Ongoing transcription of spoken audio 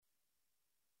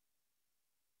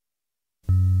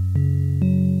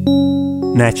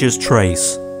Natchez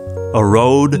Trace, a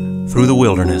road through the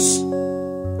wilderness.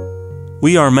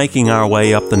 We are making our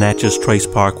way up the Natchez Trace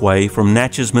Parkway from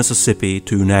Natchez, Mississippi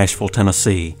to Nashville,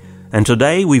 Tennessee, and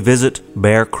today we visit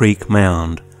Bear Creek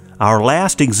Mound, our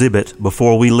last exhibit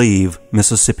before we leave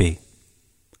Mississippi.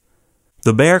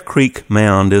 The Bear Creek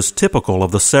Mound is typical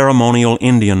of the ceremonial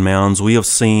Indian mounds we have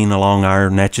seen along our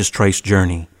Natchez Trace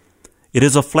journey. It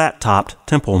is a flat-topped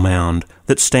temple mound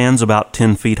that stands about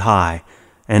 10 feet high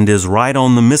and is right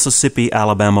on the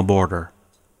Mississippi-Alabama border.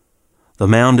 The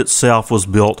mound itself was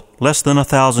built less than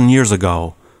 1,000 years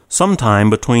ago, sometime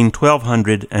between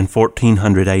 1200 and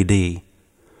 1400 A.D.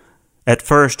 At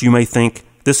first you may think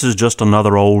this is just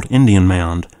another old Indian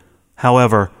mound.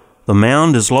 However, the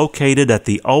mound is located at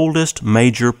the oldest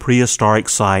major prehistoric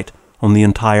site on the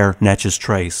entire Natchez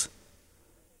Trace.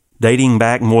 Dating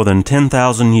back more than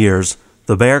 10,000 years,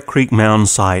 the Bear Creek Mound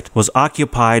site was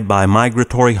occupied by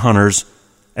migratory hunters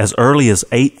as early as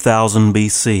 8,000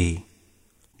 B.C.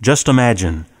 Just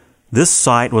imagine, this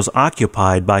site was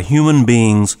occupied by human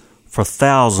beings for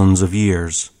thousands of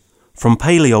years, from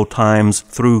Paleo times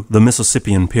through the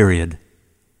Mississippian period.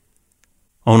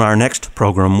 On our next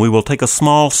program, we will take a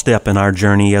small step in our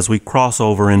journey as we cross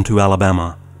over into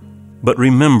Alabama. But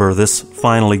remember this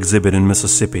final exhibit in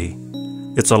Mississippi.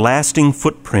 It's a lasting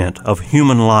footprint of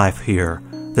human life here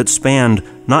that spanned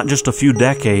not just a few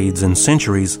decades and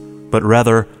centuries, but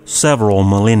rather several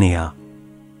millennia.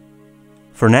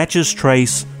 For Natchez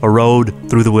Trace, a road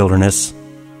through the wilderness,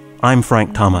 I'm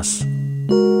Frank Thomas.